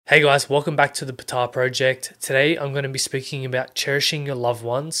Hey guys, welcome back to the Patar Project. Today I'm going to be speaking about cherishing your loved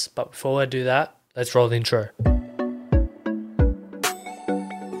ones, but before I do that, let's roll the intro.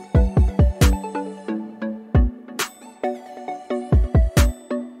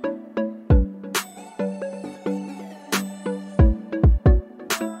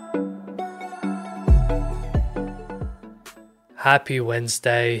 Happy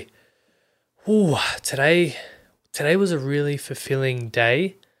Wednesday. Ooh, today was a really fulfilling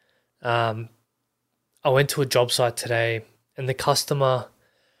day. I went to a job site today and the customer,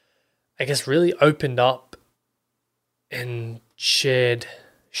 really opened up and shared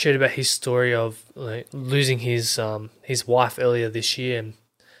about his story of losing his wife earlier this year. And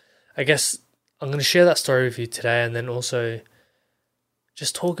I guess I'm going to share that story with you today, and then also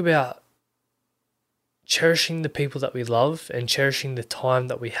just talk about cherishing the people that we love and cherishing the time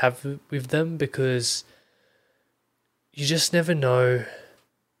that we have with them, because you just never know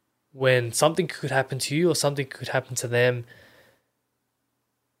when something could happen to you or something could happen to them.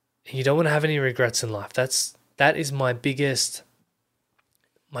 You don't want to have any regrets in life. That is my biggest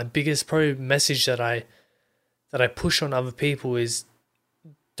probably message that I push on other people is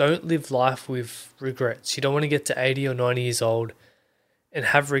don't live life with regrets. You don't want to get to 80 or 90 years old and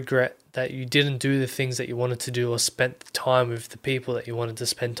have regret that you didn't do the things that you wanted to do or spent the time with the people that you wanted to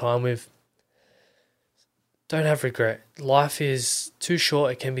spend time with. Don't have regret. Life is too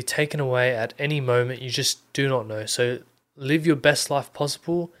short. It can be taken away at any moment. You just do not know. So live your best life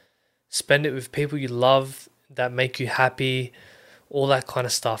possible. Spend it with people you love that make you happy, all that kind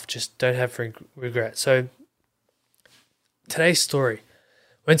of stuff. Just don't have regret. So today's story.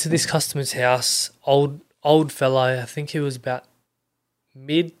 Went to this customer's house, old fella. I think he was about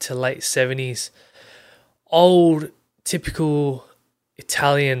mid to late 70s. Old, typical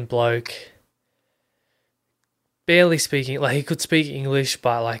Italian bloke. Barely speaking, he could speak English,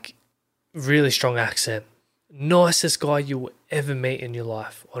 but really strong accent. Nicest guy you will ever meet in your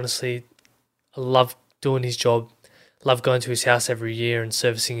life. Honestly, I love doing his job. Love going to his house every year and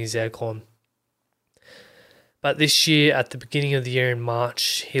servicing his aircon. But this year, at the beginning of the year in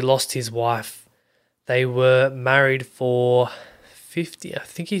March, he lost his wife. They were married for 50, I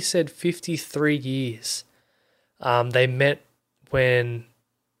think he said 53 years. They met when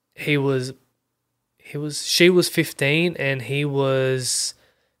she was 15 and he was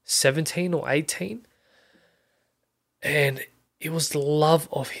 17 or 18. And it was the love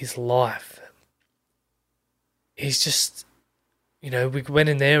of his life. He's just, we went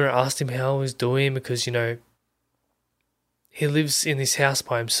in there and asked him how he was doing because, he lives in this house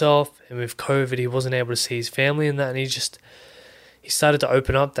by himself, and with COVID he wasn't able to see his family and that, and he started to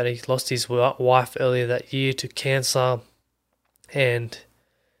open up that he lost his wife earlier that year to cancer, and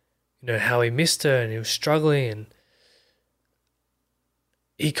how he missed her and he was struggling, and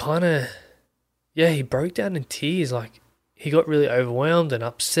he he broke down in tears. He got really overwhelmed and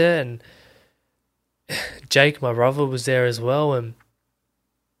upset, and Jake, my brother, was there as well, and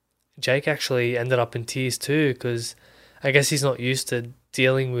Jake actually ended up in tears too, because I guess he's not used to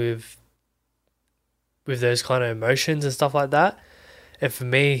dealing with those kind of emotions and stuff like that. And for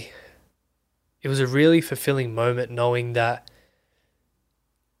me, it was a really fulfilling moment knowing that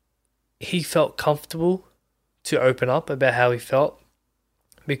he felt comfortable to open up about how he felt,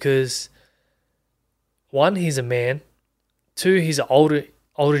 because one, he's a man. Two, he's an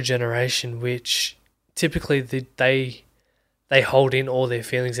older generation, which typically they hold in all their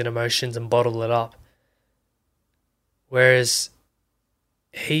feelings and emotions and bottle it up. Whereas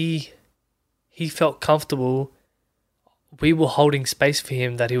he felt comfortable. We were holding space for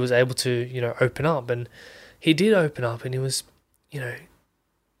him that he was able to, open up. And he did open up, and he was,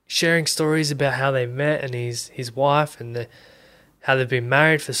 sharing stories about how they met and his wife and how they've been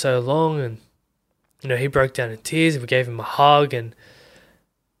married for so long. And, he broke down in tears. We gave him a hug, and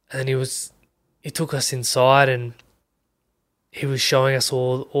he took us inside, and he was showing us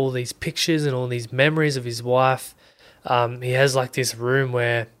all these pictures and all these memories of his wife. He has this room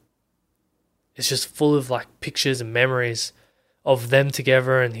where it's just full of pictures and memories of them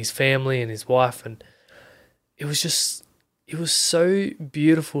together and his family and his wife, and it was so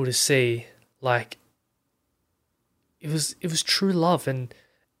beautiful to see. It was true love, and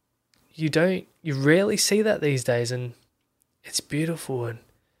you rarely see that these days, and it's beautiful. And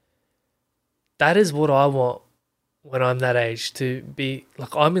that is what I want when I'm that age, to be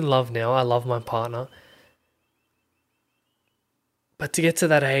I'm in love now. I love my partner. But to get to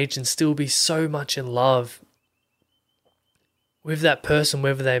that age and still be so much in love with that person,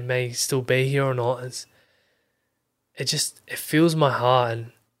 whether they may still be here or not, it fills my heart.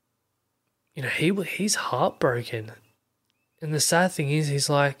 And he's heartbroken. And the sad thing is, he's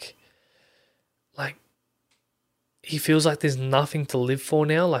like he feels like there's nothing to live for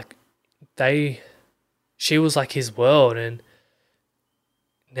now. Like she was like his world, and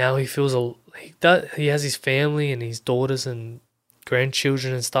now he feels he has his family and his daughters and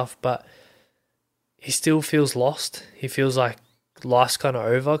grandchildren and stuff, but he still feels lost. He feels like life's kind of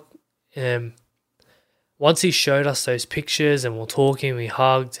over. And once he showed us those pictures and we're talking, we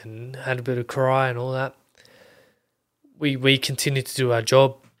hugged and had a bit of cry and all that, we continued to do our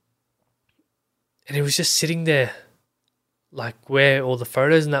job. And he was just sitting there, like where all the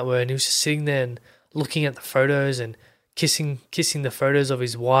photos and that were, and he was just sitting there and looking at the photos and kissing the photos of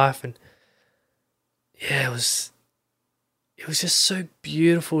his wife. And yeah, it was just so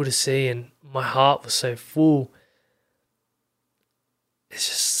beautiful to see, and my heart was so full. It's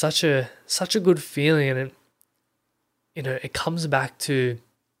just such a good feeling, and it comes back to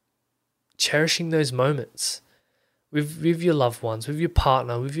cherishing those moments with your loved ones, with your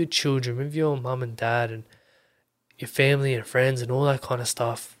partner, with your children, with your mum and dad, and your family and friends, and all that kind of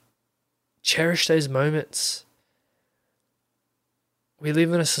stuff. Cherish those moments. We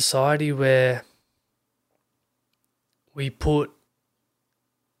live in a society where we put,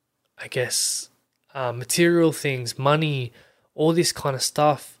 I guess, material things, money, all this kind of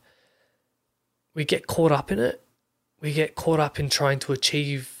stuff. We get caught up in it. We get caught up in trying to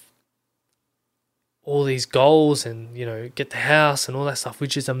achieve all these goals and, get the house and all that stuff,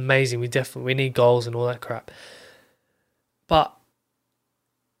 which is amazing. We need goals and all that crap. But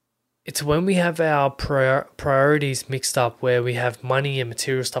it's when we have our priorities mixed up, where we have money and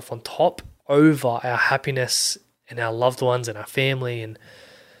material stuff on top over our happiness and our loved ones and our family, and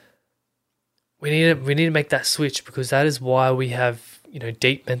we need to make that switch, because that is why we have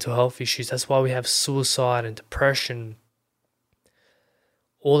deep mental health issues. That's why we have suicide and depression,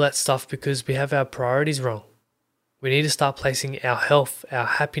 all that stuff, because we have our priorities wrong. We need to start placing our health, our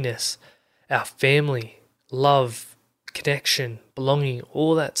happiness, our family, love, connection, belonging,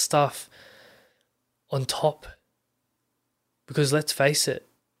 all that stuff on top. Because let's face it,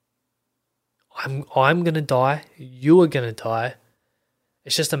 I'm going to die, you are going to die.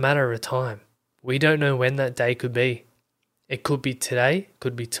 It's just a matter of time. We don't know when that day could be. It could be today,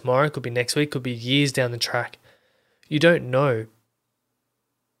 could be tomorrow, could be next week, could be years down the track. You don't know.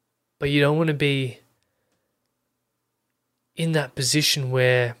 But you don't want to be in that position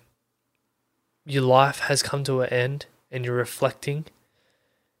where your life has come to an end and you're reflecting.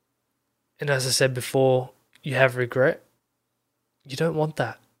 And as I said before, you have regret. You don't want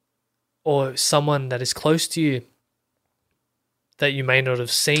that. Or someone that is close to you that you may not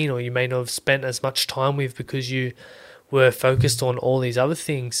have seen, or you may not have spent as much time with because you were focused on all these other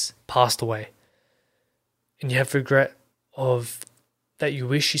things, passed away. And you have regret of that you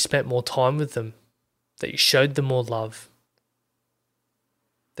wish you spent more time with them, that you showed them more love,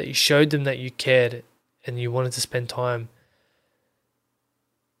 that you showed them that you cared and you wanted to spend time.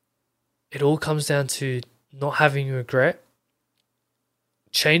 It all comes down to not having regret,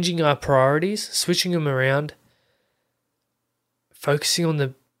 changing our priorities, switching them around, focusing on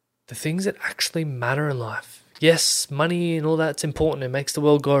the things that actually matter in life. Yes, money and all that's important. It makes the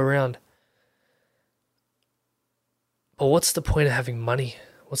world go around. But what's the point of having money?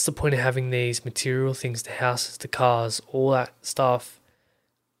 What's the point of having these material things, the houses, the cars, all that stuff,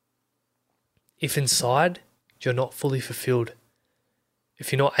 if inside you're not fully fulfilled?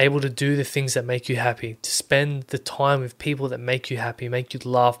 If you're not able to do the things that make you happy, to spend the time with people that make you happy, make you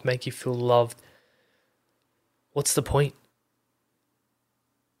laugh, make you feel loved, what's the point?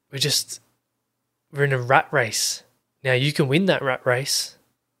 We're in a rat race. Now, you can win that rat race,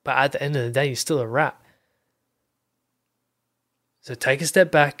 but at the end of the day, you're still a rat. So take a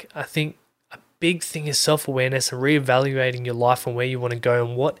step back. I think a big thing is self-awareness and reevaluating your life and where you want to go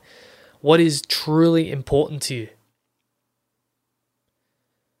and what is truly important to you.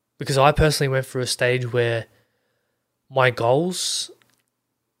 Because I personally went through a stage where my goals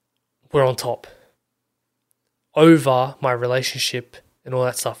were on top over my relationship and all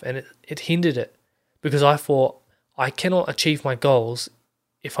that stuff. And it hindered it, because I thought I cannot achieve my goals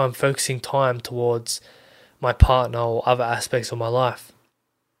if I'm focusing time towards my partner or other aspects of my life.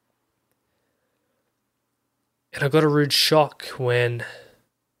 And I got a rude shock when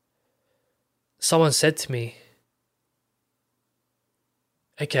someone said to me,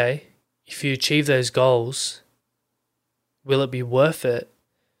 okay, if you achieve those goals, will it be worth it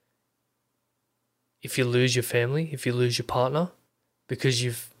if you lose your family, if you lose your partner, because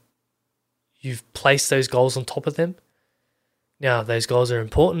you've placed those goals on top of them? Now, those goals are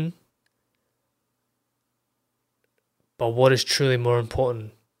important, but what is truly more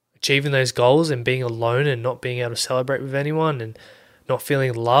important? achieving those goals and being alone and not being able to celebrate with anyone and not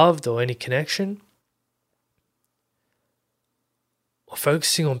feeling loved or any connection, or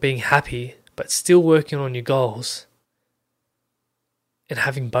focusing on being happy but still working on your goals and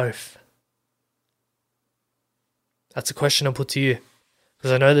having both? That's a question I put to you,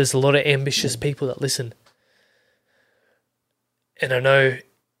 because I know there's a lot of ambitious people that listen. And I know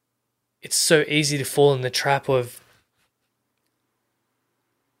it's so easy to fall in the trap of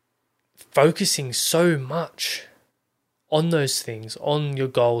focusing so much on those things, on your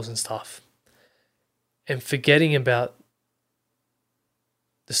goals and stuff, and forgetting about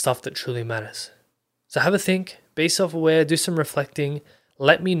the stuff that truly matters. So have a think, be self-aware, do some reflecting.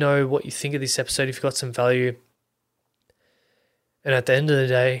 Let me know what you think of this episode if you got some value. And at the end of the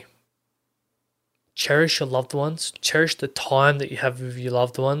day, cherish your loved ones. Cherish the time that you have with your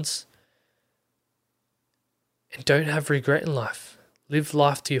loved ones. And don't have regret in life. Live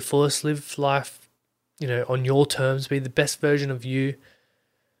life to your fullest. Live life, on your terms. Be the best version of you.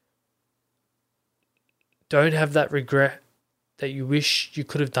 Don't have that regret that you wish you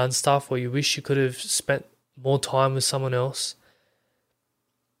could have done stuff, or you wish you could have spent more time with someone else.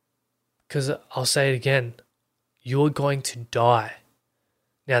 Because I'll say it again, you're going to die.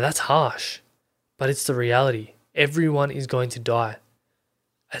 Now that's harsh, but it's the reality. Everyone is going to die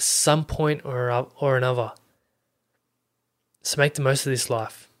at some point or another. So make the most of this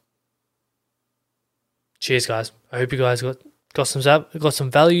life. Cheers, guys. I hope you guys got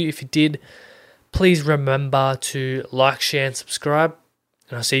some value. If you did, please remember to like, share, and subscribe.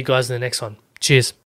 And I'll see you guys in the next one. Cheers.